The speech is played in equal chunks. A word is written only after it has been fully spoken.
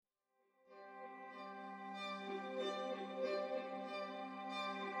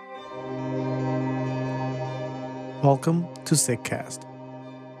Welcome to SikhCast,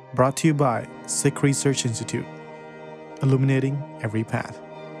 brought to you by Sikh Research Institute, illuminating every path.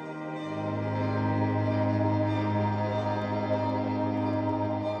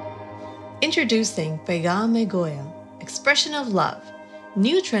 Introducing Divan-i-Goya, Expression of Love,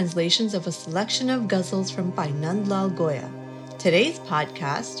 new translations of a selection of ghazals from Bhai Nand Lal Goya. Today's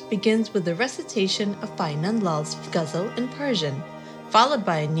podcast begins with the recitation of Bhai Nand Lal's ghazal in Persian, followed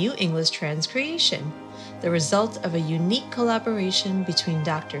by a new English transcreation, the result of a unique collaboration between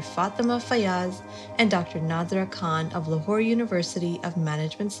Dr. Fatima Fayaz and Dr. Nadra Khan of Lahore University of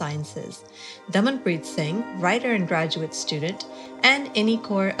Management Sciences, Damanpreet Singh, writer and graduate student, and Inni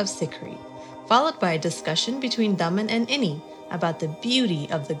Kaur of SikhRI, followed by a discussion between Daman and Inni about the beauty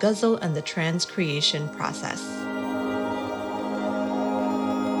of the ghazal and the transcreation process.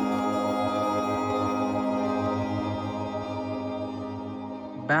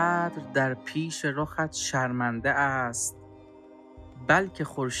 بدر در پیش رخت شرمنده است، بلکه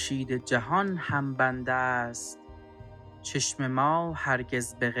خورشید جهان هم بنده است. چشم ما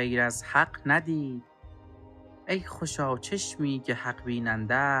هرگز به غیر از حق ندید، ای خوشا چشمی که حق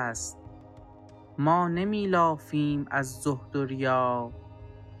بیننده است. ما نمی لافیم از زهد و ریا،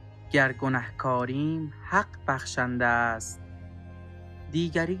 گر گنهکاریم حق بخشنده است.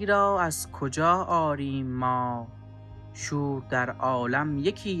 دیگری را از کجا آریم ما، شور در عالم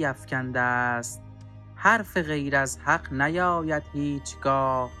یکی افکنده است. حرف غیر از حق نیاید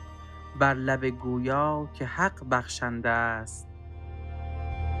هیچگاه، بر لب گویا که حق بخشنده است.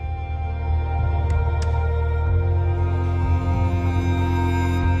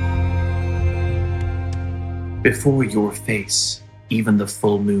 Before your face, even the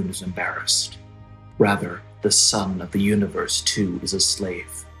full moon is embarrassed. Rather, the sun of the universe too is a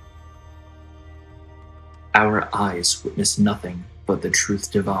slave. Our eyes witness nothing but the truth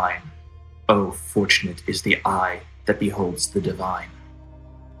divine. Oh, fortunate is the eye that beholds the divine.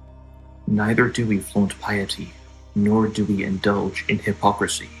 Neither do we flaunt piety, nor do we indulge in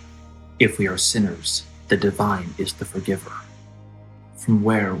hypocrisy. If we are sinners, the divine is the forgiver. From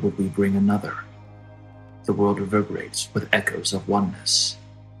where would we bring another? The world reverberates with echoes of oneness.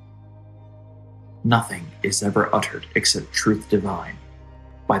 Nothing is ever uttered except truth divine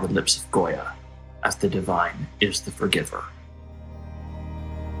by the lips of Goya, as the divine is the forgiver.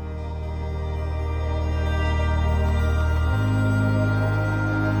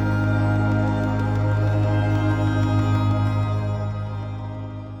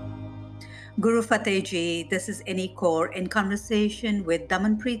 Guru Fateh Ji, this is Inni Kaur in conversation with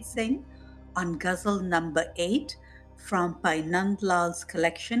Damanpreet Singh on Ghazal number 8 from Bhai Nand Lal's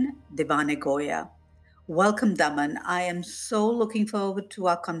collection, Divan-i-Goya. Welcome, Daman. I am so looking forward to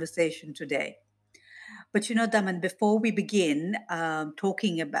our conversation today. But Daman, before we begin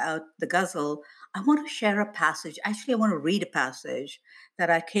talking about the Ghazal, I want to share a passage. Actually, I want to read a passage that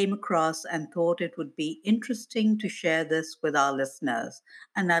I came across and thought it would be interesting to share this with our listeners.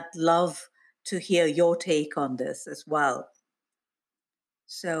 And I'd love to hear your take on this as well.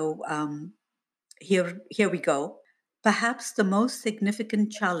 So here we go. Perhaps the most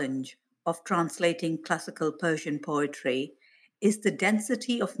significant challenge of translating classical Persian poetry is the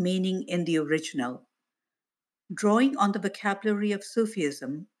density of meaning in the original. Drawing on the vocabulary of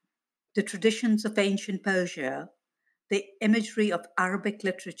Sufism, the traditions of ancient Persia, the imagery of Arabic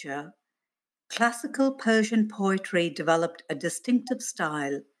literature, classical Persian poetry developed a distinctive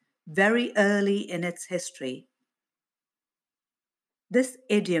style very early in its history. This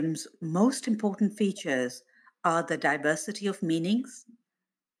idiom's most important features are the diversity of meanings,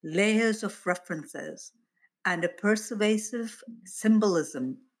 layers of references, and a persuasive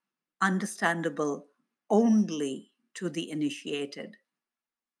symbolism understandable only to the initiated.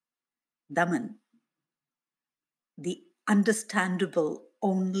 Daman, the understandable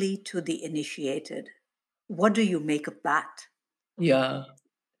only to the initiated. What do you make of that? Yeah,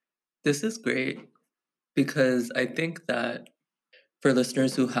 this is great because I think that for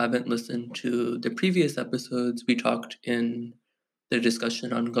listeners who haven't listened to the previous episodes, we talked in the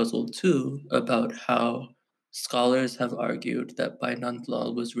discussion on Ghazal 2 about how scholars have argued that Bhai Nand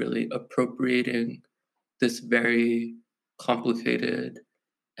Lal was really appropriating this very complicated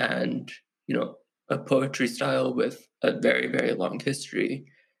and, a poetry style with a very, very long history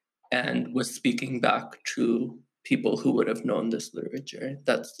and was speaking back to people who would have known this literature.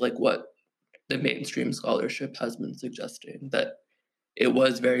 That's like what the mainstream scholarship has been suggesting, that it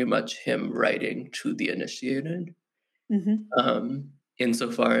was very much him writing to the initiated,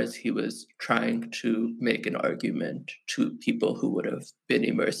 insofar as he was trying to make an argument to people who would have been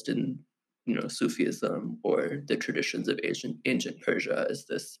immersed in, Sufism or the traditions of ancient Persia, as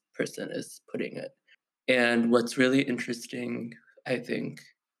this person is putting it. And what's really interesting, I think,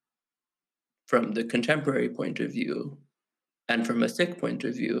 from the contemporary point of view and from a Sikh point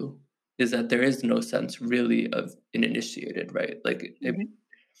of view, is that there is no sense really of an initiated, right? Like,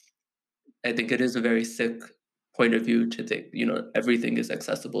 I think it is a very Sikh point of view to think, everything is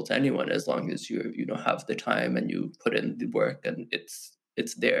accessible to anyone as long as you have the time and you put in the work and it's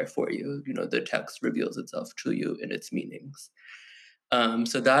there for you. The text reveals itself to you in its meanings.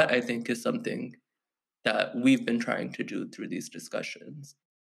 So that I think is something that we've been trying to do through these discussions.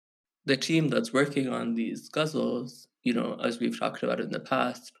 The team that's working on these ghazals, as we've talked about in the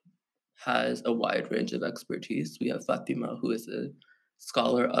past, has a wide range of expertise. We have Fatima, who is a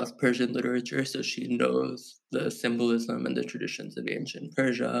scholar of Persian literature, so she knows the symbolism and the traditions of ancient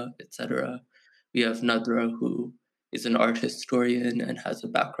Persia, etc. We have Nadra, who is an art historian and has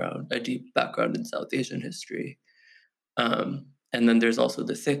a deep background in South Asian history. And then there's also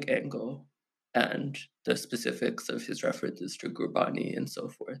the Sikh angle and the specifics of his references to Gurbani and so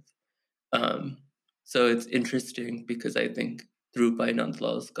forth. So it's interesting because I think through Bhai Nand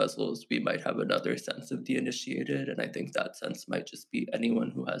Lal's ghazals, we might have another sense of the initiated, and I think that sense might just be anyone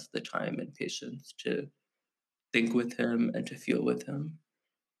who has the time and patience to think with him and to feel with him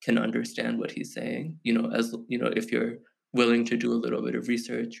can understand what he's saying. If you're willing to do a little bit of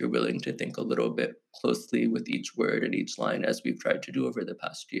research, you're willing to think a little bit closely with each word and each line, as we've tried to do over the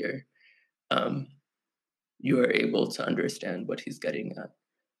past year, you are able to understand what he's getting at.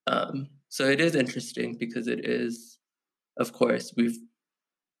 So it is interesting because it is, of course,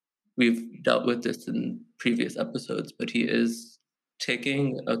 we've dealt with this in previous episodes, but he is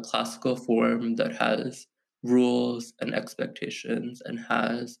taking a classical form that has rules and expectations and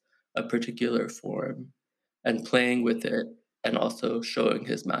has a particular form and playing with it and also showing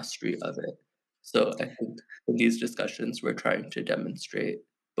his mastery of it. So I think in these discussions, we're trying to demonstrate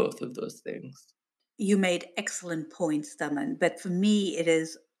both of those things. You made excellent points, Daman. But for me, it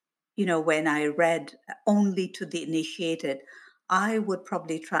is, when I read only to the initiated, I would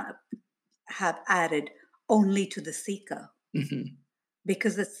probably have added only to the seeker,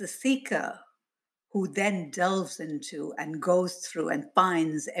 because it's the seeker who then delves into and goes through and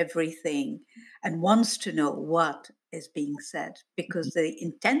finds everything and wants to know what is being said, because the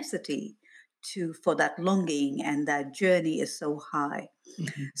intensity for that longing and that journey is so high.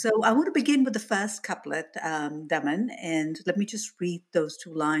 So I want to begin with the first couplet, Daman, and let me just read those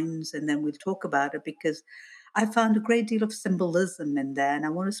two lines and then we'll talk about it, because I found a great deal of symbolism in there, and I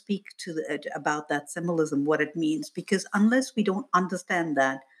want to speak about that symbolism, what it means, because unless we don't understand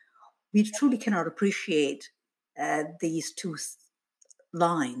that, we truly cannot appreciate these two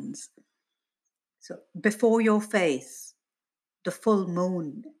lines. So, before your face, the full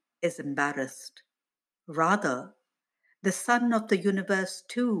moon is embarrassed. Rather, the sun of the universe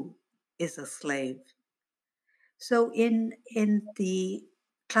too is a slave. So, in the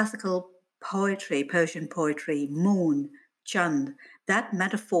classical poetry, Persian poetry, moon, chand, that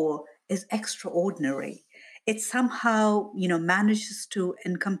metaphor is extraordinary. It somehow, manages to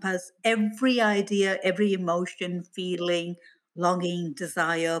encompass every idea, every emotion, feeling, longing,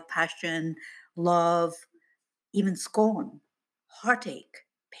 desire, passion, love, even scorn, heartache,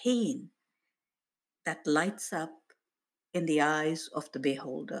 pain that lights up in the eyes of the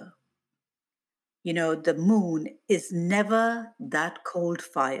beholder. The moon is never that cold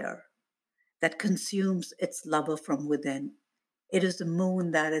fire that consumes its lover from within. It is the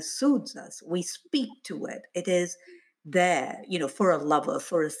moon that soothes us. We speak to it. It is there, for a lover,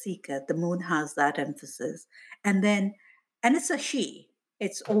 for a seeker. The moon has that emphasis. And it's a she.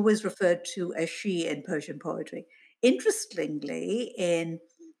 It's always referred to as she in Persian poetry. Interestingly, in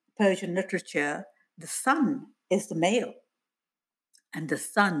Persian literature, the sun is the male, and the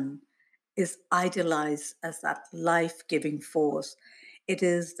sun is idealized as that life giving force. It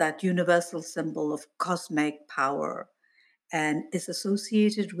is that universal symbol of cosmic power and is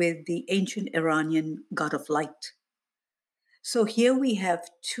associated with the ancient Iranian god of light. So here we have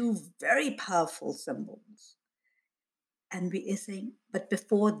two very powerful symbols. And we are saying, but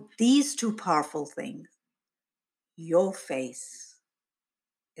before these two powerful things, your face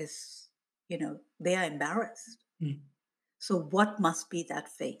is, they are embarrassed. So what must be that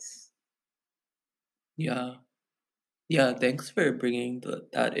face? Yeah. Yeah, thanks for bringing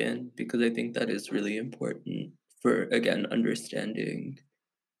that in, because I think that is really important for, again, understanding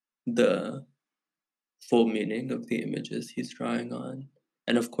the full meaning of the images he's drawing on.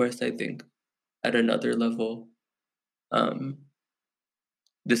 And of course, I think at another level,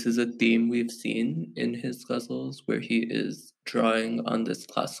 this is a theme we've seen in his ghazals, where he is drawing on this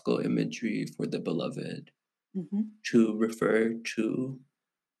classical imagery for the beloved to refer to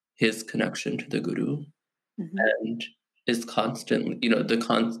his connection to the Guru. and is constantly,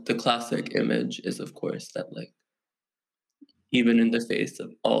 the classic image is, of course, that like even in the face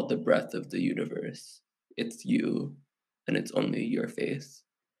of all the breadth of the universe, it's you and it's only your face.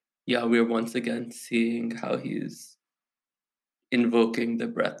 Yeah, we're once again seeing how he's invoking the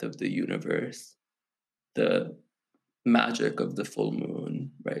breadth of the universe, the magic of the full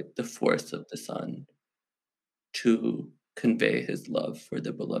moon, right? The force of the sun to convey his love for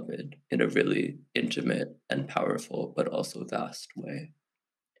the beloved in a really intimate and powerful, but also vast way.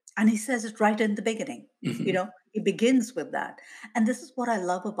 And he says it right in the beginning. Mhm. He begins with that. And this is what I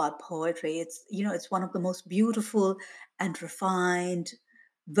love about poetry. It's one of the most beautiful and refined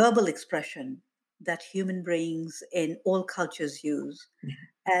verbal expression that human beings in all cultures use.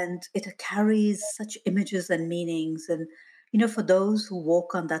 And it carries such images and meanings. And, for those who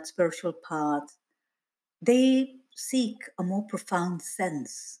walk on that spiritual path, they seek a more profound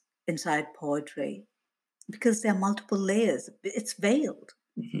sense inside poetry because there are multiple layers. It's veiled.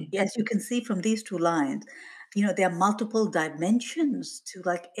 Mhm. As you can see from these two lines, there are multiple dimensions to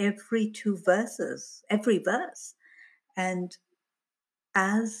like every verse. And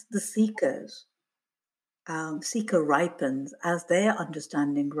as the seeker ripens, as their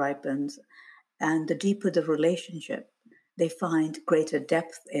understanding ripens, and the deeper the relationship, they find greater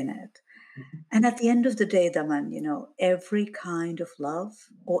depth in it. Mhm. And at the end of the day, Daman, every kind of love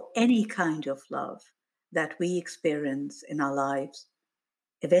or any kind of love that we experience in our lives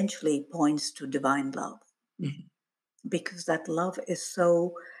eventually points to divine love Mhm. because that love is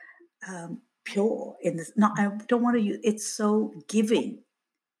so pure in this. No, I don't want to use it's so giving.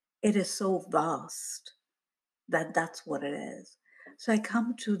 It is so vast that that's what it is. So I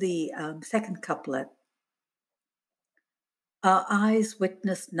come to the second couplet. Our eyes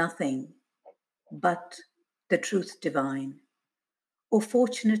witness nothing but the truth divine. Oh,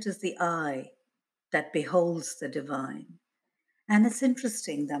 fortunate is the eye that beholds the divine. And it's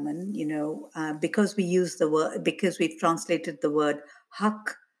interesting, Daman, because we use the word, because we've translated the word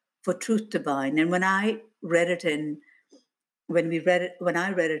hak for truth divine. And when I read it in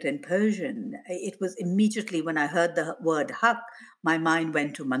Persian, it was immediately when I heard the word hak, my mind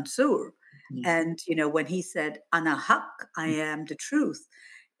went to Mansur. Mhm. And, when he said, Ana hak, I am the truth,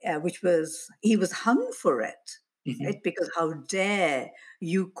 which was, he was hung for it, Mhm. right? Because how dare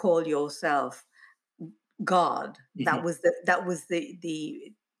you call yourself God? Mhm. That was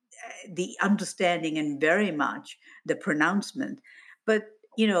the understanding and very much the pronouncement. But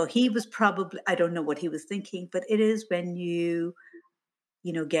he was probably, I don't know what he was thinking, but it is when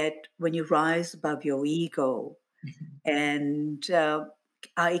when you rise above your ego Mhm. and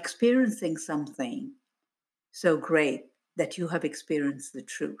are experiencing something so great that you have experienced the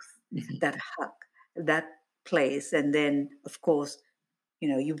truth, Mhm. that hak, that place. And then, of course,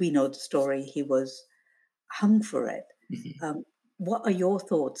 we know the story. He was hung for it. Mhm. Um, what are your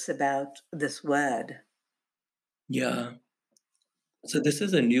thoughts about this word? Yeah. So this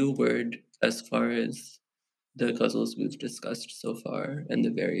is a new word as far as the ghazals we've discussed so far and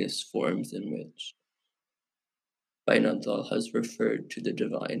the various forms in which Bhai Nand Lal has referred to the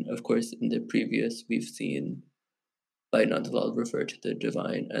divine. Of course, in the previous, we've seen Bhai Nand Lal refer to the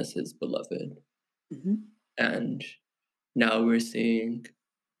divine as his beloved. Hmm. And now we're seeing,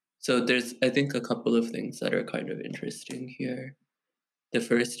 so there's, I think, a couple of things that are kind of interesting here. The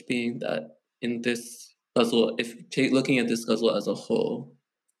first being that in this ghazal, looking at this ghazal as a whole,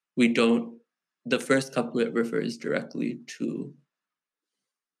 we don't, the first couplet refers directly to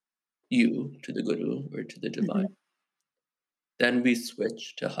you, to the Guru, or to the divine. Hmm. Then we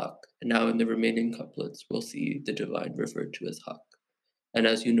switch to Haq, and now in the remaining couplets, we'll see the divine referred to as Haq. And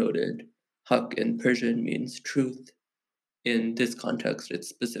as you noted, Haq in Persian means truth. In this context, it's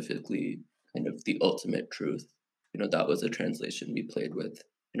specifically kind of the ultimate truth. That was a translation we played with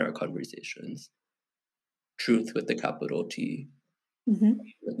in our conversations. Truth with the capital T, Hmm.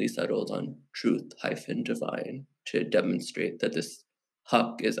 really settled on truth hyphen divine to demonstrate that this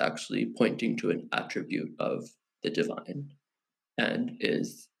Haq is actually pointing to an attribute of the divine and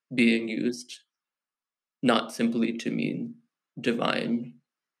is being used not simply to mean divine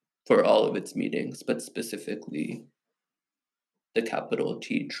for all of its meanings, but specifically the capital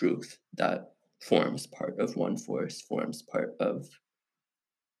T truth that forms part of one force, forms part of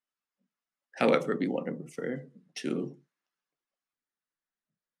however we want to refer to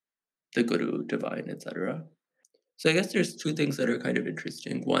the Guru, divine, etc. So I guess there's two things that are kind of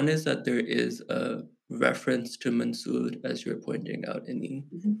interesting. One is that there is a reference to Mansur, as you're pointing out, Inni,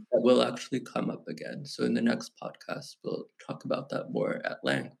 Hmm. that will actually come up again. So in the next podcast, we'll talk about that more at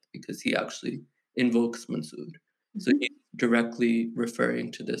length because he actually invokes Mansur. So he's Hmm. directly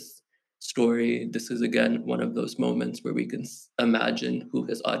referring to this story. This is, again, one of those moments where we can imagine who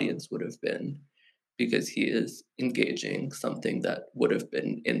his audience would have been, because he is engaging something that would have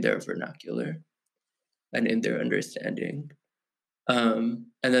been in their vernacular and in their understanding. And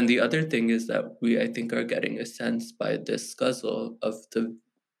then the other thing is that we, I think, are getting a sense by this ghazal of the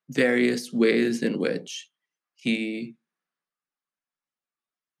various ways in which he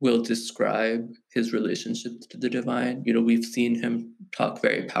will describe his relationship to the divine. We've seen him talk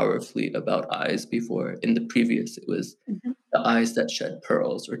very powerfully about eyes before. In the previous, it was the eyes that shed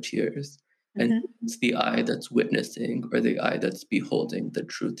pearls or tears. And it's the eye that's witnessing, or the eye that's beholding the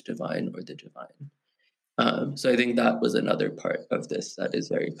truth divine or the divine. So I think that was another part of this that is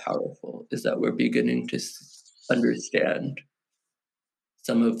very powerful, is that we're beginning to understand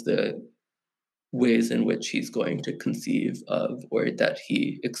some of the ways in which he's going to conceive of, or that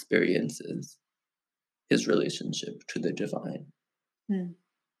he experiences, his relationship to the divine.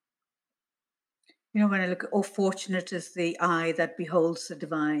 When I look, oh, fortunate is the eye that beholds the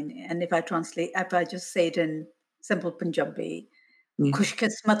divine. And if I just say it in simple Punjabi,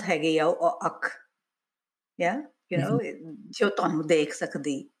 खुशकिस्मत हैगी आ ਉਹ ਅੱਖ, yeah, ਜੋ ਤੁਹਾਨੂੰ ਦੇਖ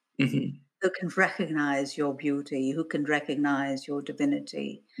ਸਕਦੀ, who can recognize your beauty, who can recognize your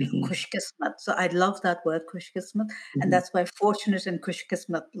divinity. Khushkismat. So I love that word, khushkismat. And that's why fortunate and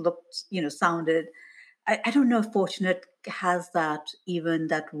khushkismat sounded. I don't know if fortunate has that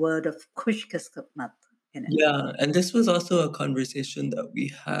word of khushkismat in it. Yeah, and this was also a conversation that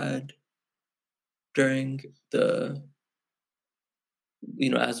we had during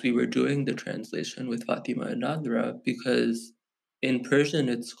as we were doing the translation with Fatima and Nadra, because in Persian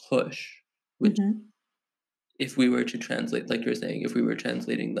it's khush, which if we were to translate, like you're saying, if we were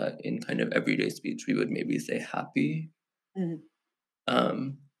translating that in kind of everyday speech, we would maybe say happy.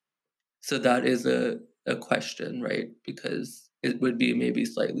 So that is a question, right? Because it would be maybe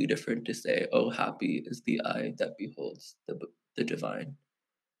slightly different to say, oh, happy is the eye that beholds the divine.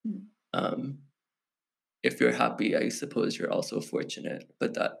 If you're happy, I suppose you're also fortunate,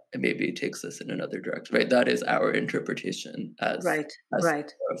 but that maybe takes us in another direction, right? That is our interpretation as four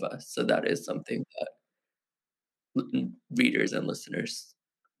of us. So that is something that readers and listeners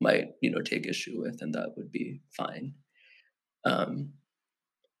might, take issue with, and that would be fine.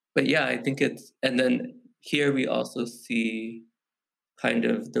 But yeah, I think and then here we also see kind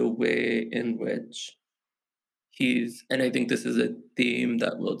of the way in which and I think this is a theme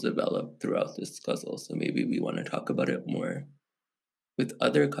that will develop throughout this ghazal, so maybe we want to talk about it more with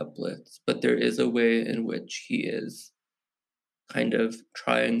other couplets, but there is a way in which he is kind of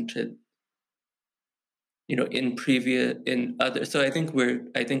trying to, so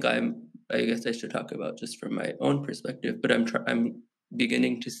I guess I should talk about just from my own perspective, but I'm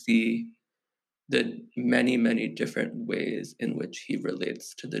beginning to see the many, many different ways in which he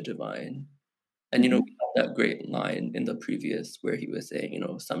relates to the divine. And, we had that great line in the previous where he was saying,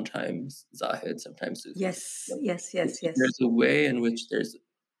 sometimes Zahid, sometimes Sufi. Yes. There's a way in which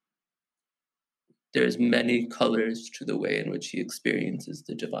there's many colors to the way in which he experiences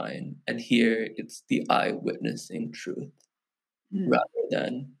the divine. And here it's the eye witnessing truth rather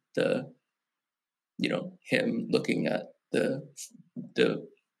than him looking at the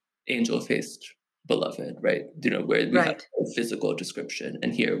angel-faced beloved, right? Where we have a physical description,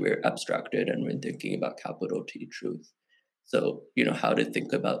 and here we're abstracted and we're thinking about capital T truth. So, how to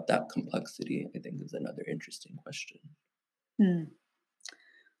think about that complexity, I think, is another interesting question.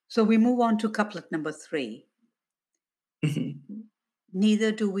 So we move on to couplet number 3.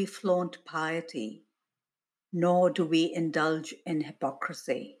 Neither do we flaunt piety, nor do we indulge in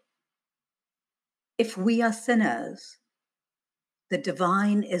hypocrisy. If we are sinners, the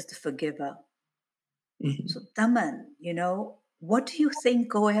divine is the forgiver. So Daman, what do you think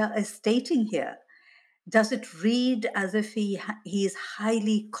Goya is stating here? Does it read as if he is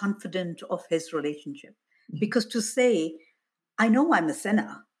highly confident of his relationship? Because to say, I know I'm a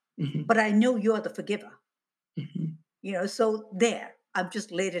sinner, but I know you're the forgiver. So there, I've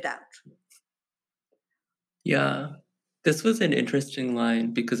just laid it out. Yeah, this was an interesting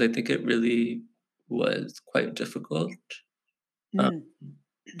line because I think it really was quite difficult to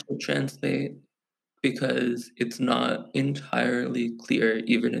translate, because it's not entirely clear,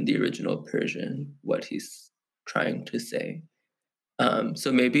 even in the original Persian, what he's trying to say.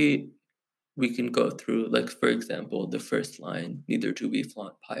 So maybe we can go through, like, for example, the first line, neither do we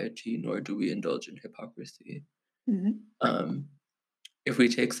flaunt piety, nor do we indulge in hypocrisy. If we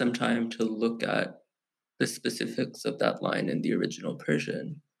take some time to look at the specifics of that line in the original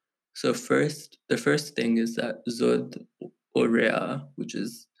Persian. So the first thing is that Zud or Rea, which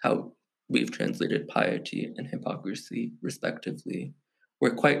is how we've translated piety and hypocrisy, respectively,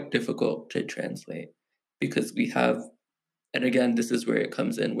 were quite difficult to translate because we have, and again, this is where it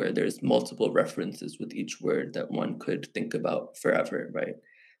comes in, where there's multiple references with each word that one could think about forever, right?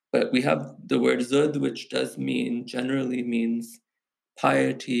 But we have the word zud, which generally means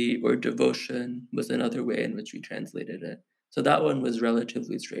piety or devotion, was another way in which we translated it. So that one was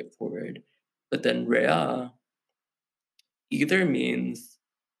relatively straightforward. But then rea either means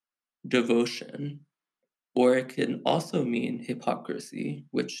devotion, or it can also mean hypocrisy,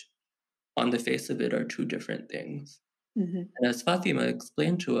 which on the face of it are two different things. Mhm. And as Fatima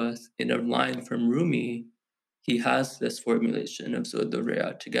explained to us in a line from Rumi, he has this formulation of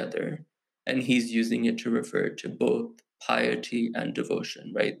Zodorea together, and he's using it to refer to both piety and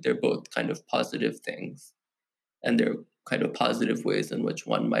devotion, right? They're both kind of positive things, and they're kind of positive ways in which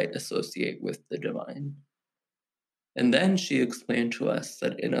one might associate with the divine. And then she explained to us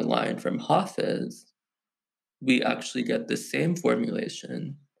that in a line from Hafiz, we actually get the same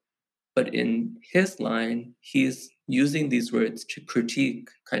formulation, but in his line, he's using these words to critique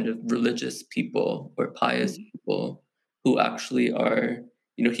kind of religious people or pious Mhm. people who actually are,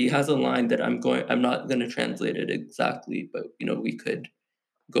 he has a line that I'm not going to translate it exactly, but, we could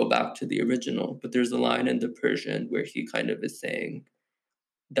go back to the original. But there's a line in the Persian where he kind of is saying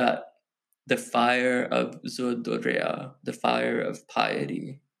that the fire of Zodorea, the fire of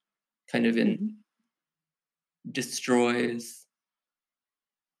piety, kind of Mhm. destroys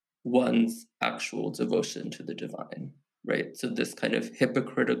one's actual devotion to the divine, right? So this kind of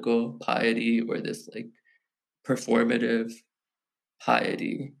hypocritical piety or this like performative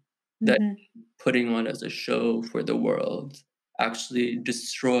piety that Mhm. putting on as a show for the world actually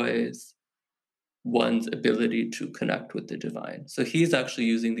destroys one's ability to connect with the divine. So he's actually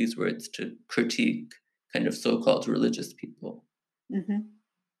using these words to critique kind of so-called religious people. Mhm.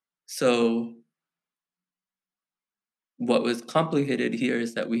 So what was complicated here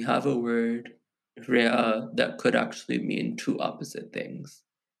is that we have a word, rea, that could actually mean two opposite things.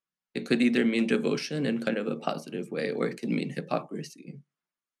 It could either mean devotion in kind of a positive way, or it can mean hypocrisy.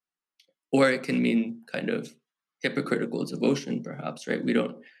 Or it can mean kind of hypocritical devotion, perhaps, right? We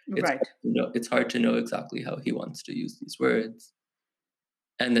don't, Right. it's hard to know exactly how he wants to use these words.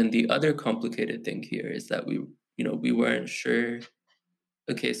 And then the other complicated thing here is that we weren't sure,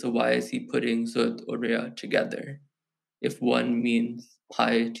 okay, so why is he putting Zod or Rea together? If one means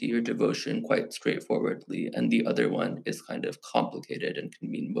piety or devotion quite straightforwardly, and the other one is kind of complicated and can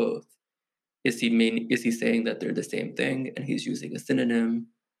mean both. Is he saying that they're the same thing and he's using a synonym,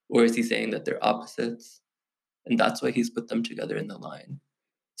 or is he saying that they're opposites? And that's why he's put them together in the line.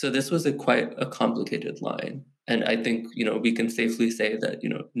 So this was quite a complicated line, and I think we can safely say that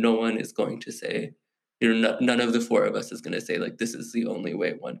no one is going to say, none of the four of us is going to say like this is the only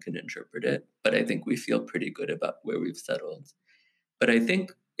way one can interpret it. But I think we feel pretty good about where we've settled. But I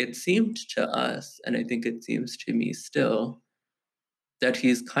think it seemed to us, and I think it seems to me still, that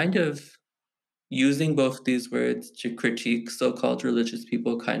he's kind of using both these words to critique so-called religious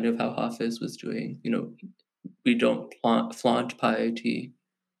people, kind of how Hafiz was doing. We don't flaunt piety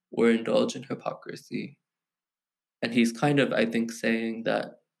or indulge in hypocrisy. And he's kind of, I think, saying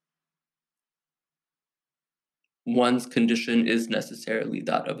that one's condition is necessarily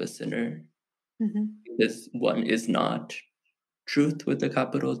that of a sinner, Mhm. because one is not truth with a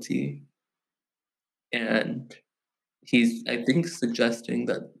capital T. And he's, I think, suggesting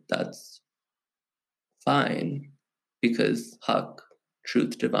that that's fine because haq,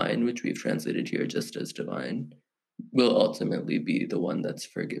 truth divine, which we've translated here just as divine, will ultimately be the one that's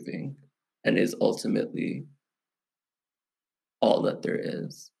forgiving and is ultimately all that there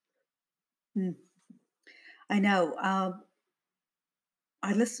is. Mm. I know.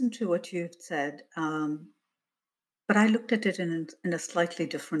 I listened to what you've said, but I looked at it in a slightly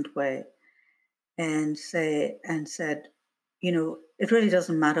different way and said, it really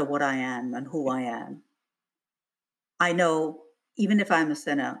doesn't matter what I am and who I am. I know even if I'm a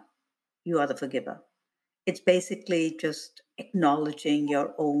sinner, you are the forgiver. It's basically just acknowledging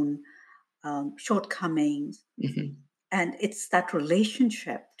your own shortcomings. Mhm, And it's that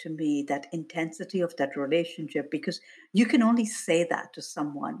relationship to me, that intensity of that relationship, because you can only say that to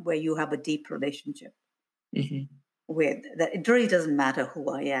someone where you have a deep relationship mhm, with, that it really doesn't matter who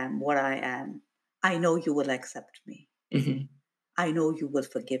I am, what I am. I know you will accept me. mhm, I know you will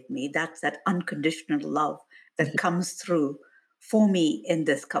forgive me. That's that unconditional love that mhm, comes through for me in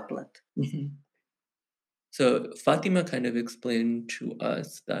this couplet. mhm. So Fatima kind of explained to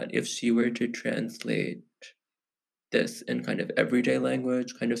us that if she were to translate this in kind of everyday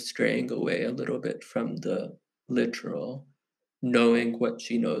language, kind of straying away a little bit from the literal, knowing what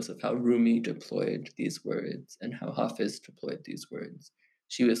she knows of how Rumi deployed these words and how Hafiz deployed these words,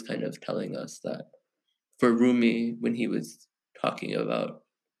 she was kind of telling us that for Rumi, when he was talking about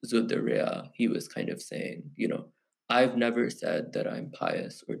Zuddariya, he was kind of saying, I've never said that I'm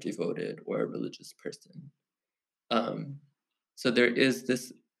pious or devoted or a religious person. So there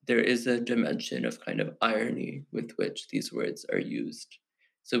is a dimension of kind of irony with which these words are used.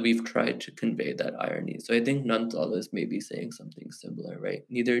 So we've tried to convey that irony. So I think Nand Lal is maybe saying something similar, right?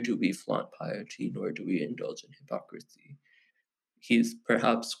 Neither do we flaunt piety, nor do we indulge in hypocrisy. He's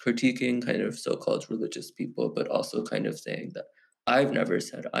perhaps critiquing kind of so-called religious people, but also kind of saying that I've never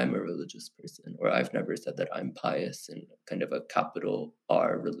said I'm a religious person, or I've never said that I'm pious in kind of a capital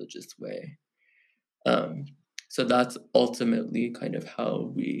R religious way. So that's ultimately kind of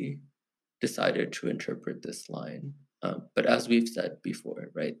how we decided to interpret this line. But as we've said before,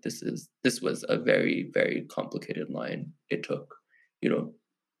 right, this was a very, very complicated line. It took,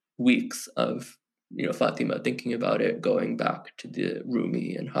 weeks of Fatima thinking about it, going back to the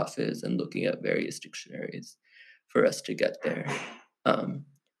Rumi and Hafiz and looking at various dictionaries for us to get there.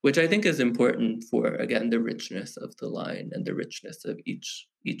 Which I think is important for, again, the richness of the line and the richness of each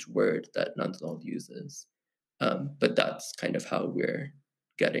word that Nand Lal uses. But that's kind of how we're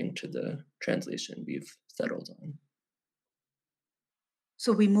getting to the translation we've settled on.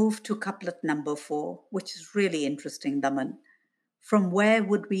 So we move to couplet number 4, which is really interesting, Daman. From where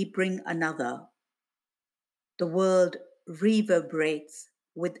would we bring another? The world reverberates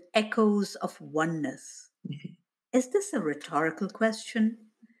with echoes of oneness. Is this a rhetorical question?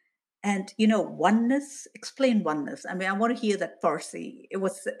 And, oneness, explain oneness. I mean, I want to hear that Farsi.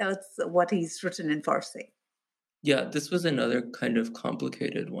 It's what he's written in Farsi. Yeah, this was another kind of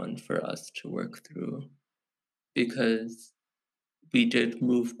complicated one for us to work through because we did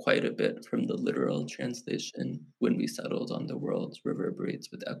move quite a bit from the literal translation when we settled on the world reverberates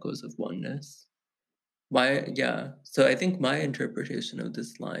with echoes of oneness. So I think my interpretation of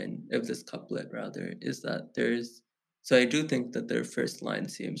this line, of this couplet rather, is that so I do think that their first line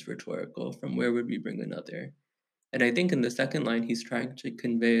seems rhetorical, from where would we bring another? And I think in the second line, he's trying to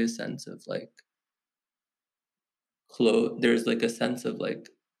convey a sense of like, there's like a sense of like,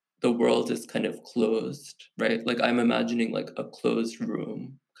 the world is kind of closed, right? Like I'm imagining like a closed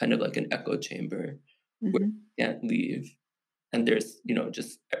room, kind of like an echo chamber where you can't leave. And there's,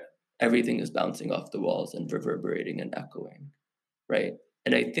 just everything is bouncing off the walls and reverberating and echoing, right?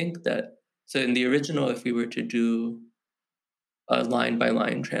 And I think that, so in the original, if we were to do a line by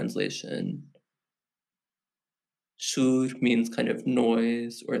line translation, shur means kind of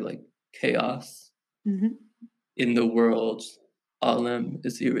noise or like chaos. In the world, alam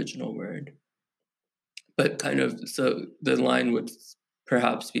is the original word. But kind of, so the line would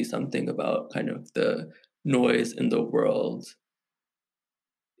perhaps be something about kind of the noise in the world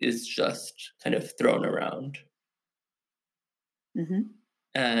is just kind of thrown around.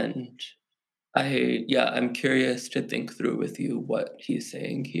 And I'm curious to think through with you what he's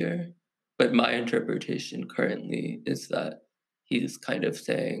saying here. But my interpretation currently is that he's kind of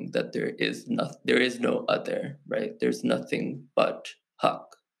saying that there is no other, right? There's nothing but haq.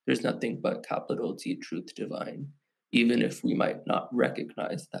 There's nothing but capital T, truth divine, even if we might not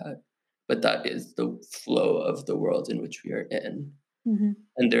recognize that. But that is the flow of the world in which we are in.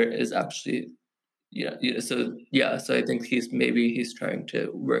 And there is actually so I think he's trying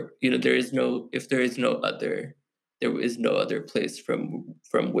to work, if there is no other, there is no other place from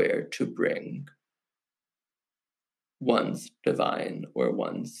where to bring one's divine or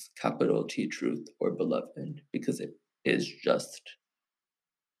one's capital T truth or beloved, because it is just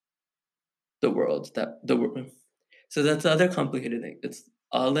the world so that's the other complicated thing. It's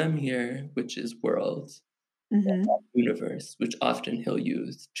alam here, which is world, universe, which often he'll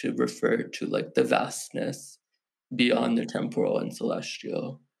use to refer to like the vastness beyond the temporal and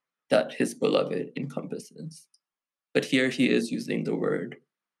celestial that his beloved encompasses. But here he is using the word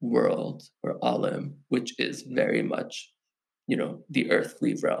world or alam, which is very much, the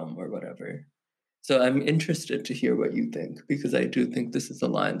earthly realm or whatever. So I'm interested to hear what you think, because I do think this is a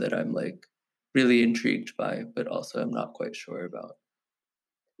line that I'm like really intrigued by, but also I'm not quite sure about.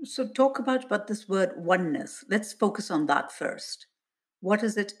 So talk about this word oneness. Let's focus on that first. What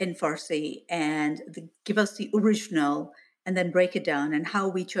is it in Farsi? And give us the original and then break it down and how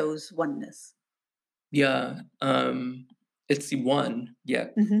we chose oneness. Yeah, it's the one,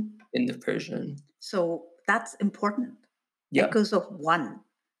 in the Persian. So that's important. Yeah. Echoes of one,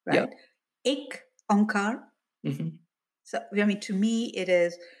 right? Yeah. Ik, onkar. So, I mean, to me, it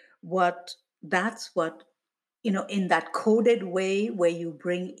is that's what, in that coded way where you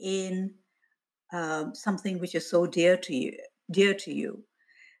bring in something which is so dear to you.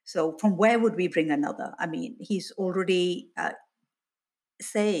 So from where would we bring another? I mean, he's already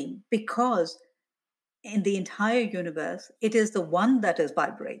saying, because in the entire universe, it is the one that is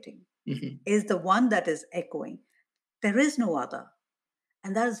vibrating, is the one that is echoing. There is no other.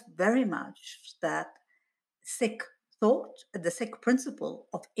 And that is very much that Sikh thought, the Sikh principle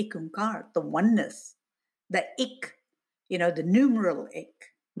of ikunkar, the oneness, the ik, the numeral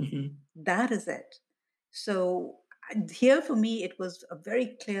ik. That is it. So here for me, it was a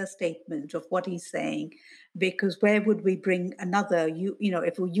very clear statement of what he's saying, because where would we bring another?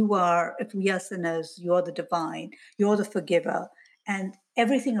 If we are sinners, you're the divine, you're the forgiver, and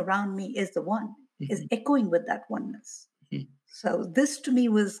everything around me is the one, is echoing with that oneness. So this to me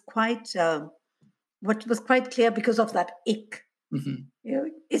was quite what was quite clear because of that ik.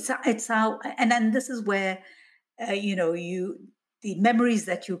 It's how, and then this is where the memories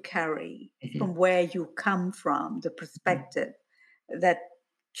that you carry from where you come from, the perspective that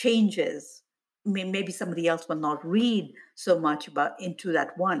changes. I mean, maybe somebody else will not read so much about into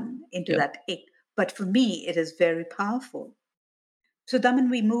that that ik, but for me, it is very powerful. So, Daman,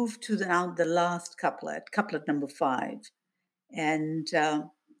 we move to now the last couplet number 5, and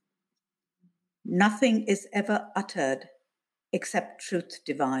nothing is ever uttered except truth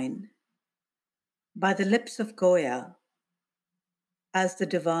divine by the lips of Goya, as the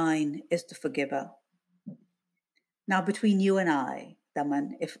divine is the forgiver. Now, between you and I,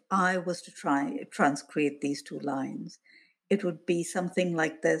 Daman, if I was to try transcreate these two lines, it would be something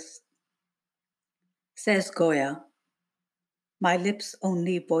like this. Says Goya, my lips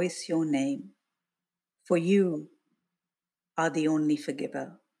only voice your name, for you are the only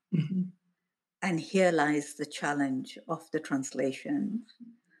forgiver. And here lies the challenge of the translation,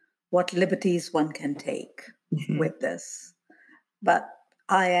 what liberties one can take with this. But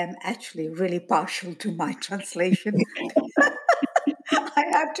I am actually really partial to my translation. I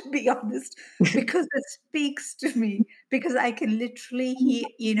have to be honest, because it speaks to me, because I can literally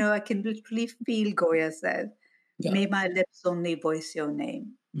hear, I can literally feel Goya said, may my lips only voice your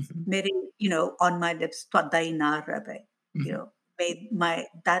name. Mere, on my lips, twadai na rabe. May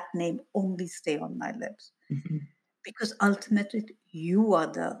that name only stay on my lips. Because ultimately you are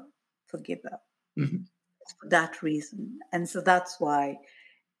the forgiver. For that reason. And so that's why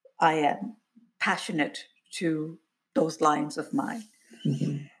I am passionate to those lines of mine.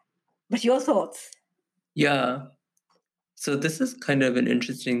 But your thoughts? Yeah. So this is kind of an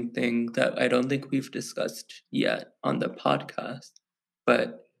interesting thing that I don't think we've discussed yet on the podcast.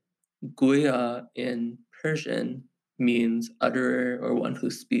 But Goya in Persian means utterer or one who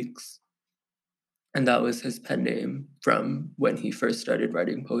speaks. And that was his pen name from when he first started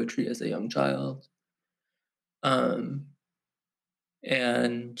writing poetry as a young child.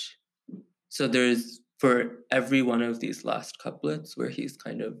 And so there's, for every one of these last couplets where he's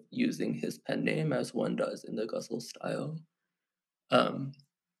kind of using his pen name as one does in the Ghazal style,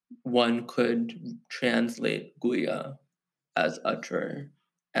 one could translate Goya as utterer,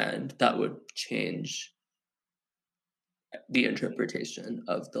 and that would change the interpretation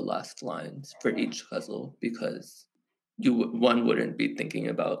of the last lines for each ghazal, because one wouldn't be thinking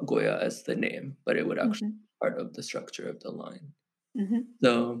about Goya as the name, but it would actually be part of the structure of the line.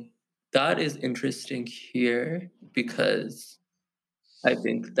 So that is interesting here, because I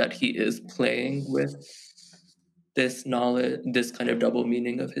think that he is playing with this knowledge, this kind of double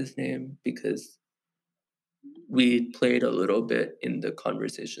meaning of his name, because we played a little bit in the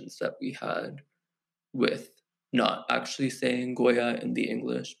conversations that we had with not actually saying Goya in the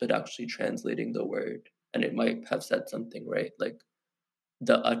English, but actually translating the word. And it might have said something, right? Like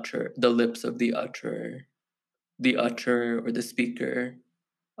the lips of the utterer or the speaker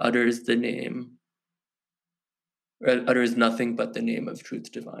utters the name, or utters nothing but the name of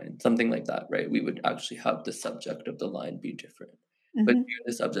truth divine, something like that, right? We would actually have the subject of the line be different. But here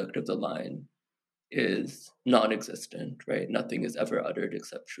the subject of the line is non-existent, right? Nothing is ever uttered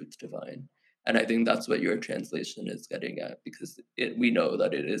except truth divine. And I think that's what your translation is getting at, because we know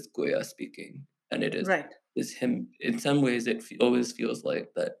that it is Goya speaking, and it is him. In some ways, it always feels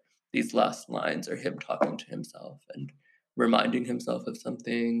like that these last lines are him talking to himself and reminding himself of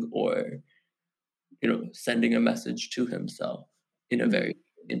something, or sending a message to himself in a very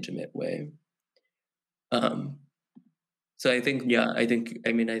intimate way. So I think,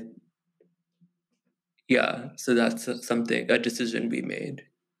 so that's a decision we made,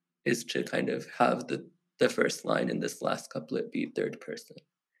 is to kind of have the first line in this last couplet be third person.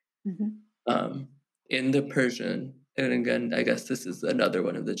 In the Persian, and again, I guess this is another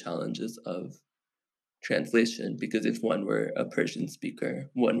one of the challenges of translation, because if one were a Persian speaker,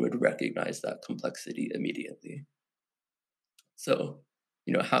 one would recognize that complexity immediately. So,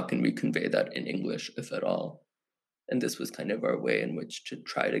 how can we convey that in English, if at all? And this was kind of our way in which to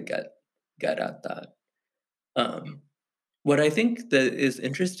try to get at that. What I think that is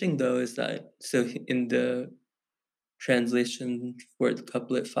interesting, though, is that so in the translation for the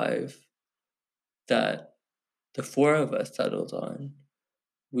couplet 5 that the four of us settled on,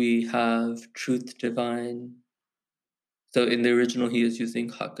 we have truth divine. So in the original, he is using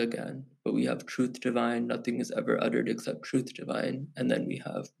hak again, but we have truth divine, nothing is ever uttered except truth divine. And then we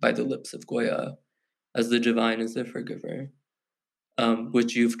have by the lips of Goya, as the divine is the forgiver,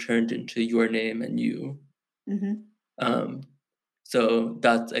 which you've turned into your name and you. So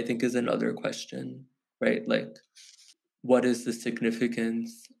that, I think, is another question, right? Like, what is the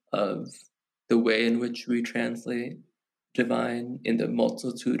significance of the way in which we translate divine in the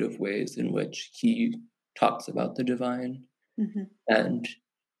multitude of ways in which he talks about the divine? And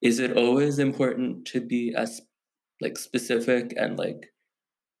is it always important to be as like specific and like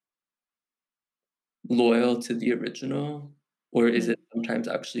loyal to the original, or is it sometimes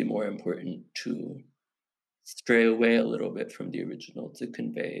actually more important to stray away a little bit from the original to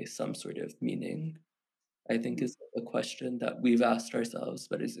convey some sort of meaning? I think is a question that we've asked ourselves,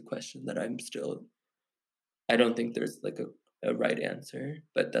 but is a question that I don't think there's like a right answer,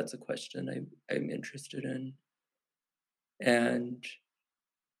 but that's a question I'm interested in. And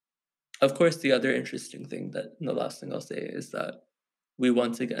of course, the other interesting thing the last thing I'll say is that we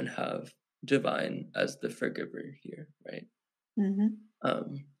once again have divine as the forgiver here, right?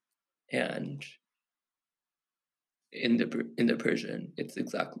 And in the Persian,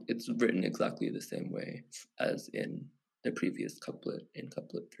 it's written exactly the same way as in the previous couplet in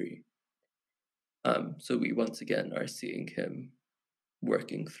couplet 3. So we once again are seeing him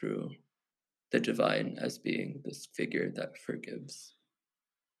working through the divine as being this figure that forgives.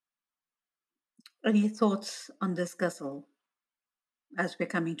 Any thoughts on this ghazal as we're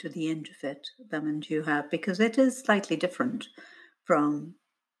coming to the end of it, Daman, do you have? Because it is slightly different from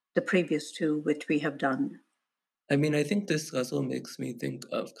the previous two which we have done. I mean, I think this ghazal makes me think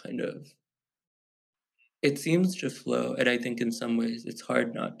of kind of, it seems to flow, and I think in some ways it's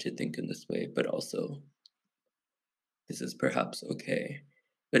hard not to think in this way, but also this is perhaps okay.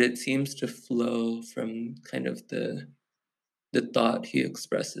 But it seems to flow from kind of the thought he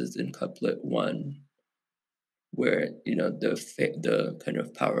expresses in couplet 1, where the kind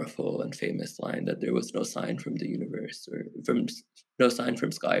of powerful and famous line that there was no sign from the universe or from no sign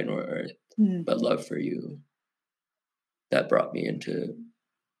from sky nor earth, but love for you that brought me into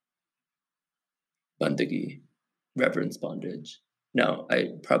bandagi, reverence bondage. Now, I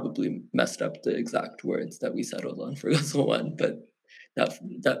probably messed up the exact words that we settled on for Ghazal 1, but that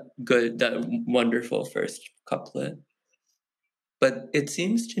wonderful first couplet. But it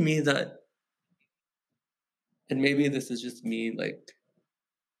seems to me that, and maybe this is just me like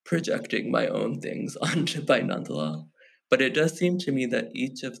projecting my own things onto Bhai Nand Lal, but it does seem to me that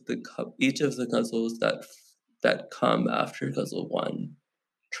each of the ghazals that come after Ghazal 1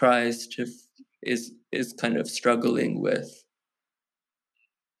 tries to is kind of struggling with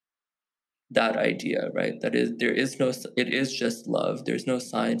that idea, right? That is, it is just love. There's no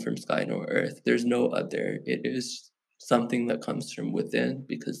sign from sky nor earth. There's no other. It is something that comes from within,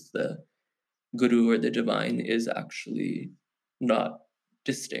 because the guru or the divine is actually not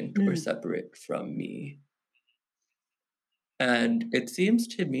distinct or separate from me. And it seems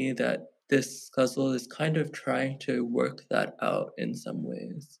to me that this ghazal is kind of trying to work that out in some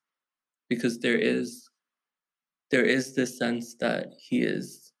ways, because there is this sense that he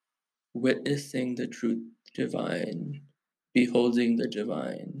is witnessing the truth divine, beholding the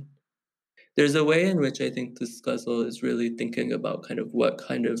divine. There's a way in which I think this ghazal is really thinking about kind of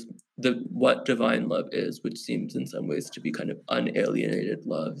what divine love is, which seems in some ways to be kind of unalienated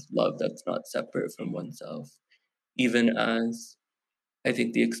love that's not separate from oneself, even as I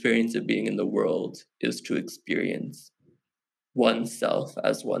think the experience of being in the world is to experience oneself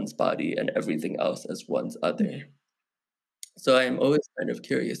as one's body and everything else as one's other. So I am always kind of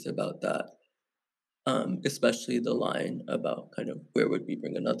curious about that, especially the line about kind of where would we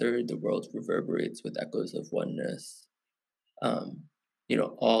bring another? The world reverberates with echoes of oneness.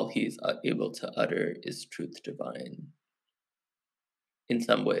 All he's able to utter is truth divine. In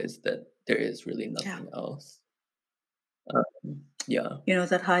some ways, that there is really nothing else.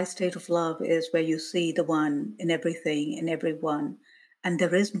 That high state of love is where you see the one in everything, in everyone, and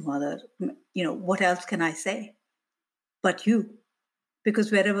there is no other. What else can I say but you?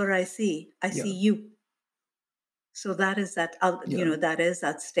 Because wherever I see you. So that is that, that is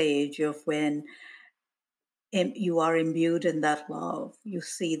that stage of when you are imbued in that love. You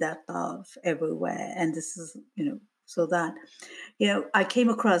see that love everywhere. And this is, So that, I came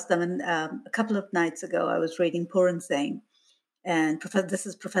across them a couple of nights ago. I was reading Puran Singh, and this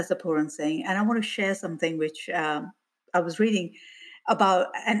is Professor Puran Singh, and I want to share something which I was reading about,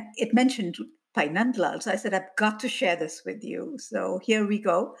 and it mentioned Bhai Nand Lal. So I said, I've got to share this with you. So here we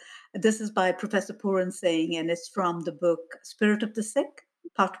go. This is by Professor Puran Singh, and it's from the book Spirit of the Sikh,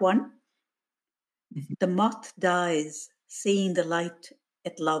 Part 1. The moth dies, seeing the light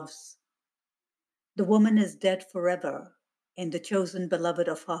it loves. The woman is dead forever in the chosen beloved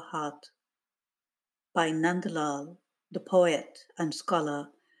of her heart. Bhai Nand Lal, the poet and scholar,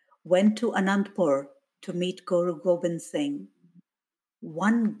 went to Anandpur to meet Guru Gobind Singh.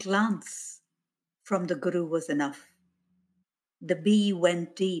 One glance from the Guru was enough. The bee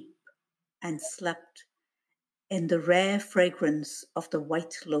went deep and slept in the rare fragrance of the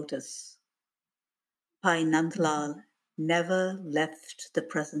white lotus. Bhai Nand Lal never left the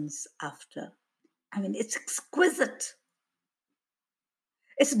presence after. I mean, it's exquisite.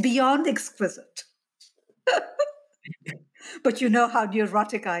 It's beyond exquisite. But you know how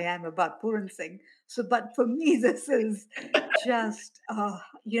neurotic I am about Puran Singh. So, but for me, this is just,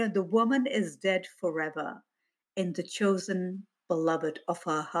 the woman is dead forever in the chosen beloved of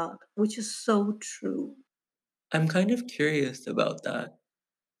her heart, which is so true. I'm kind of curious about that.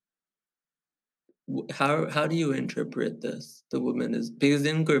 How do you interpret this? The woman is, because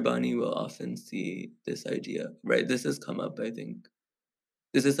in Gurbani we'll often see this idea, right? This has come up, I think.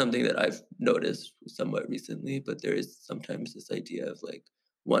 This is something that I've noticed somewhat recently, but there is sometimes this idea of like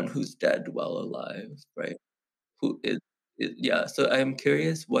one who's dead while alive, right? Who yeah. So I'm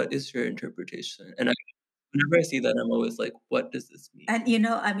curious, what is your interpretation? And whenever I see that, I'm always like, what does this mean? And,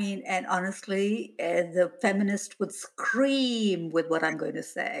 and honestly, the feminist would scream with what I'm going to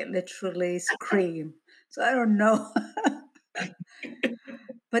say, literally scream. So I don't know.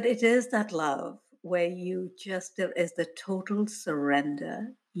 But it is that love where there is the total surrender.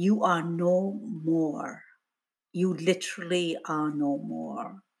 You are no more. You literally are no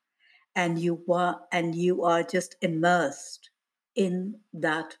more. And you are just immersed in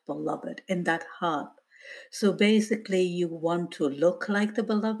that beloved, in that heart. So basically, you want to look like the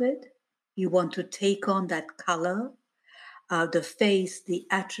beloved. You want to take on that color, the face, the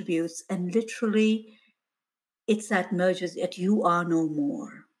attributes, and literally, it's that merges that you are no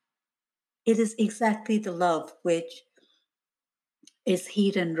more. It is exactly the love which is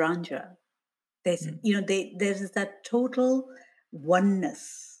Heat and Ranja. There's, there's that total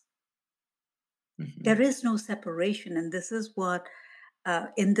oneness. There is no separation, and this is what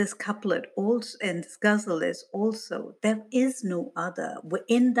in this couplet also, and this ghazal is also, there is no other.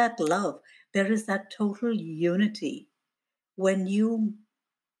 In that love, there is that total unity. When you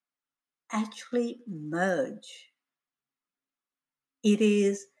actually merge, it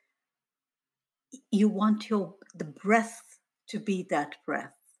is, you want the breath to be that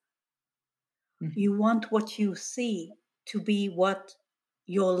breath. You want what you see to be what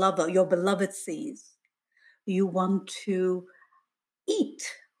your lover, your beloved sees. You want to eat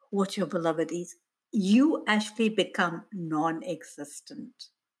what your beloved eats. You actually become non existent.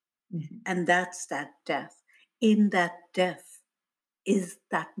 And that's that death. In that death is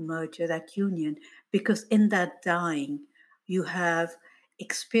that merger, that union, because in that dying, you have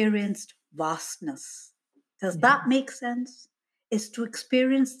experienced vastness. Does that make sense? Is to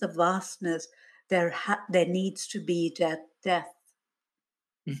experience the vastness, there needs to be that death.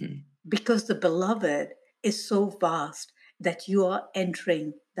 Because the beloved is so vast that you are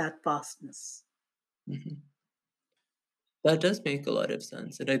entering that vastness. That does make a lot of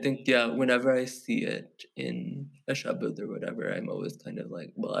sense. And I think, yeah, whenever I see it in a shabad or whatever, I'm always kind of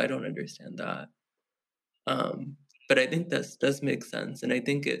like, well, I don't understand that. But I think that does make sense. And I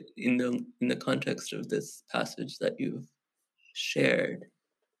think it in the context of this passage that you've shared,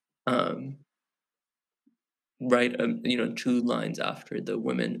 right, 2 lines after the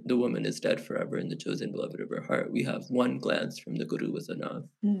woman is dead forever and the chosen beloved of her heart, we have one glance from the Guru was enough.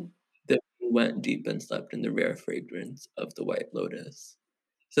 The went deep and slept in the rare fragrance of the white lotus.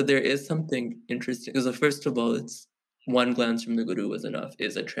 So there is something interesting, because first of all, it's one glance from the Guru was enough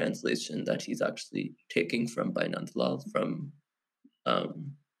is a translation that he's actually taking from Bhai Nand Lal from,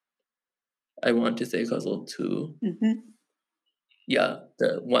 I want to say Ghazal 2. Yeah,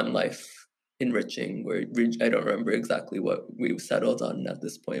 the one life enriching, where I don't remember exactly what we settled on at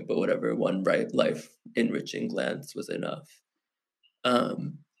this point, but whatever, one right life enriching glance was enough.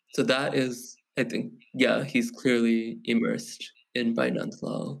 So that is, I think, yeah, he's clearly immersed in Bhai Nand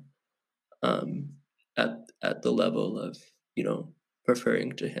Lal, at the level of,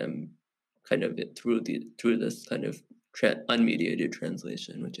 preferring to him kind of through this kind of unmediated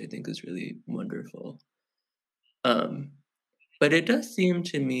translation, which I think is really wonderful. But it does seem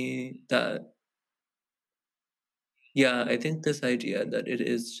to me that, yeah, I think this idea that it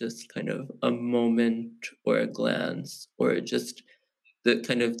is just kind of a moment or a glance or just the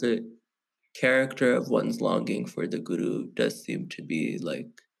kind of the character of one's longing for the guru does seem to be like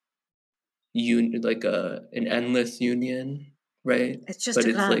like an endless union, right? It's just But a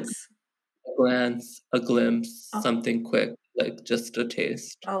it's like glance. a glance, a glimpse, Oh, something quick, like just a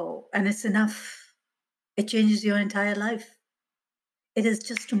taste. oh, and it's enough. It changes your entire life. It is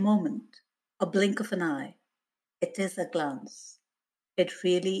just a moment, a blink of an eye. It is a glance. It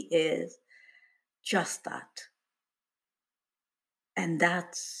really is just that. And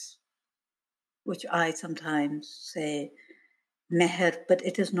that's which I sometimes say meher, but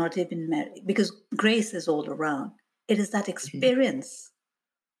it is not even meher because grace is all around. It is that Mhm. experience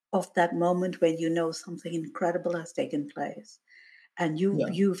of that moment when you know something incredible has taken place and Yeah.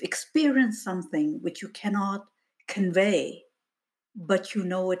 you've experienced something which you cannot convey, but you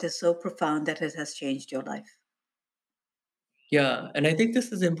know it is so profound that it has changed your life. Yeah, and I think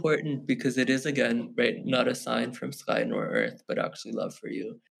this is important because it is again, right, not a sign from sky nor earth, but actually love for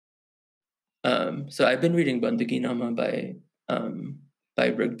you. So I've been reading Bandagi Nama by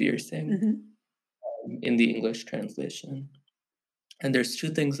Raghbir Singh Hmm. in the English translation. And there's two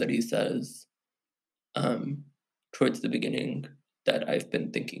things that he says um, towards the beginning that I've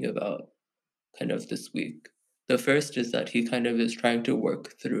been thinking about kind of this week. The first is that he kind of is trying to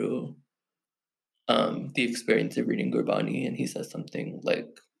work through the experience of reading Gurbani, and he says something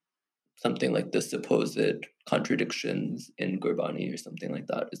like the supposed contradictions in Gurbani or something like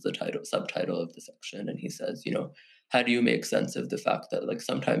that is the subtitle of the section. And he says, how do you make sense of the fact that like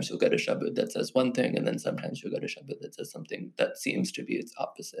sometimes you'll get a shabad that says one thing and then sometimes you'll get a shabad that says something that seems to be its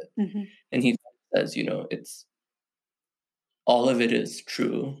opposite. Hmm. And he says, it's all of it is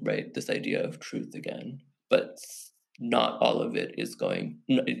true, right? This idea of truth again, but not all of it is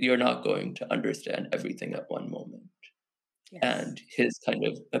you're not going to understand everything at one moment. Yes. And his kind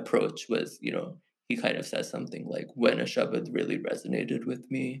of approach was, he kind of says something like, when a Shabad really resonated with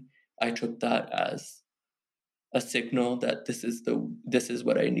me, I took that as a signal that this is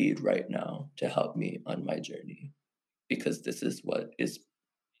what I need right now to help me on my journey, because this is what is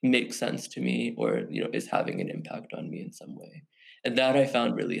makes sense to me, or is having an impact on me in some way. And that I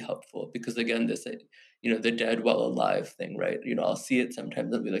found really helpful, because again, this the dead while alive thing, right? I'll see it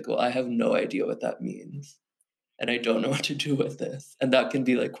sometimes and be like, well, I have no idea what that means, and I don't know what to do with this. And that can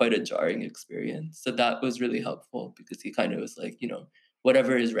be like quite a jarring experience. So that was really helpful, because he kind of was like,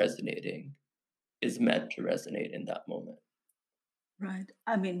 whatever is resonating is meant to resonate in that moment. Right.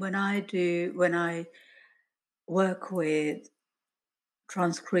 I mean, when I work with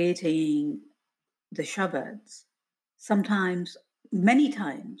transcreating the Shabads, sometimes, many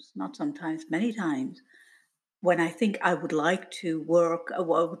times, not sometimes, many times, when I think I would like to work,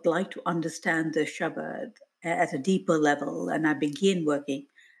 or I would like to understand the Shabad at a deeper level, and I begin working,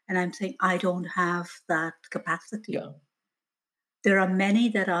 and I'm saying, I don't have that capacity. Yeah. There are many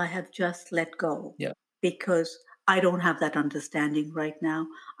that I have just let go Yeah. because I don't have that understanding right now.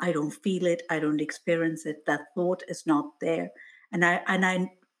 I don't feel it. I don't experience it. That thought is not there. And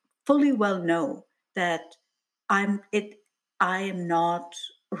I fully well know that I'm it I am not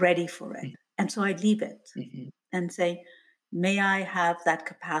ready for it. And so I leave it Mm-hmm. and say, may I have that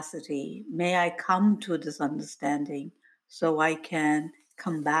capacity? May I come to this understanding so I can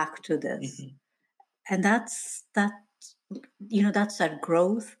come back to this? Mm-hmm. And that's that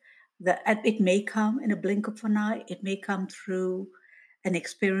growth that it may come in a blink of an eye, it may come through an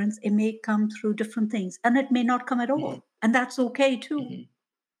experience, it may come through different things, and it may not come at Mm-hmm. all, and that's okay too. Mm-hmm.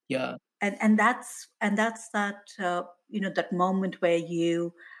 Yeah. And that's that that moment where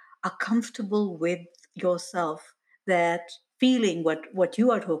you are comfortable with yourself, that feeling what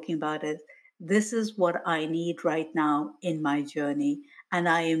you are talking about is, this is what I need right now in my journey, and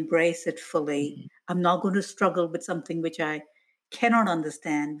I embrace it fully. Mm-hmm. I'm not going to struggle with something which I cannot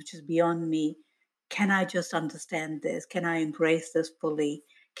understand, which is beyond me. Can I just understand this? Can I embrace this fully?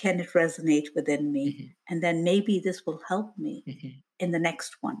 Can it resonate within me? Mm-hmm. And then maybe this will help me Mm-hmm. in the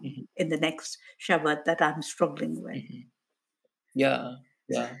next one, Mm-hmm. in the next Shabbat that I'm struggling with. Mm-hmm. Yeah.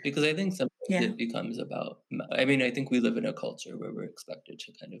 Yeah, because I think sometimes Yeah. it becomes about, I mean, I think we live in a culture where we're expected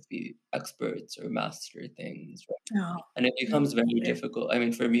to kind of be experts or master things, right? Oh, And it becomes very yeah. difficult. I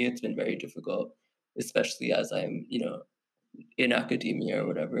mean, for me, it's been very difficult, especially as I'm, in academia or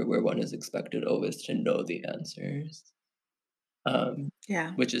whatever, where one is expected always to know the answers,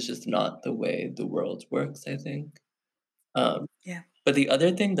 Yeah. which is just not the way the world works, I think. Um, Yeah. but the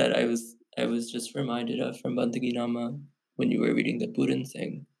other thing that I was just reminded of from Bandagi Nama when you were reading the Puran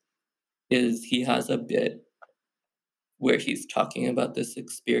Singh is he has a bit where he's talking about this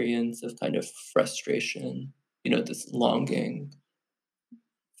experience of kind of frustration, this longing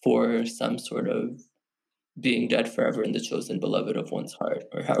for some sort of being dead forever and the chosen beloved of one's heart,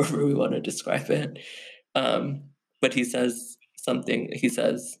 or however we want to describe it. But he says,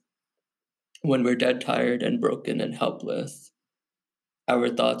 when we're dead, tired, and broken and helpless, our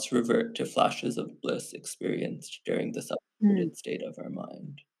thoughts revert to flashes of bliss experienced during the separated state of our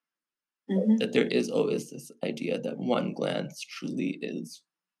mind. That there is always this idea that one glance truly is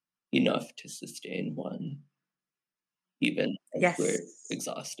enough to sustain one, even if we're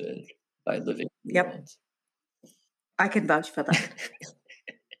exhausted by living in the world. I can vouch for that.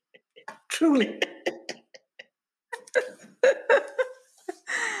 Truly.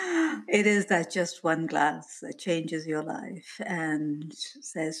 It is that just one glance that changes your life and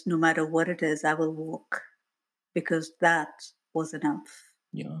says, no matter what it is, I will walk, because that was enough.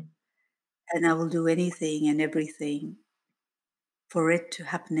 Yeah. And I will do anything and everything for it to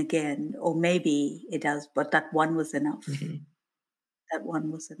happen again. Or maybe it does, but that one was enough. That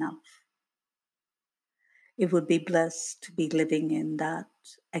one was enough. It would be blessed to be living in that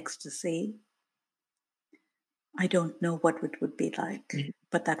ecstasy. I don't know what it would be like,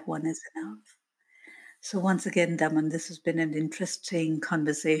 but that one is enough. So once again, Daman, this has been an interesting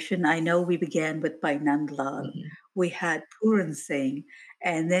conversation. I know we began with Bhai Nand Lal. We had Puran Singh,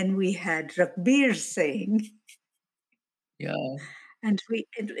 and then we had Rakbir Singh. Yeah. And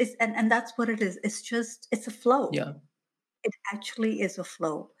that's what it is. It's a flow. Yeah. It actually is a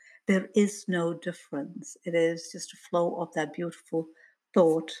flow. There is no difference. It is just a flow of that beautiful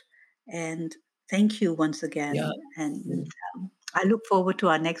thought. And thank you once again. Yeah. And I look forward to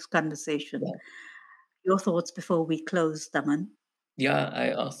our next conversation. Yeah. Your thoughts before we close, Daman? Yeah,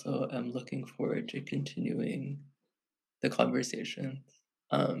 I also am looking forward to continuing the conversation.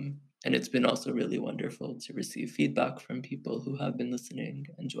 And it's been also really wonderful to receive feedback from people who have been listening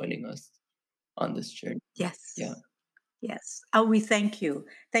and joining us on this journey. Yes. Yeah. Yes. Oh, we thank you.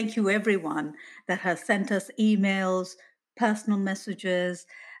 Thank you, everyone that has sent us emails, personal messages,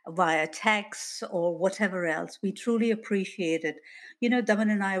 via text, or whatever else. We truly appreciate it.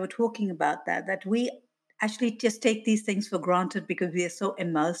 Daman and I were talking about that we actually just take these things for granted because we are so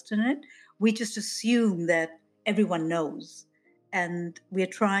immersed in it. We just assume that everyone knows. And we're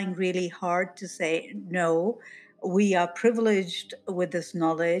trying really hard to say, no, we are privileged with this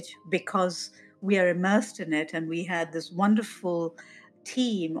knowledge because we are immersed in it. And we had this wonderful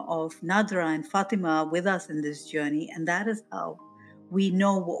team of Nadra and Fatima with us in this journey. And that is how we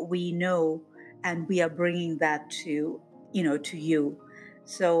know what we know. And we are bringing that to you.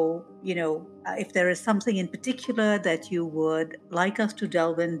 So, if there is something in particular that you would like us to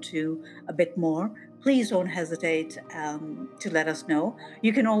delve into a bit more, please don't hesitate to let us know.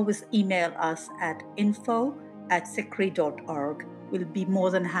 You can always email us at info@sikhri.org. We'll be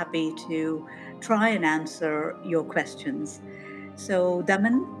more than happy to try and answer your questions. So,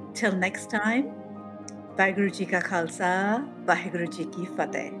 Daman, till next time, Vaheguru Ji Ka Khalsa, Vaheguru Ji Ki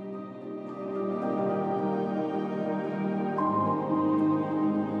Fateh.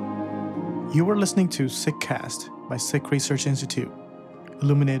 You are listening to SikhCast by Sikh Research Institute,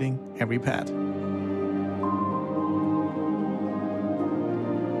 illuminating every path.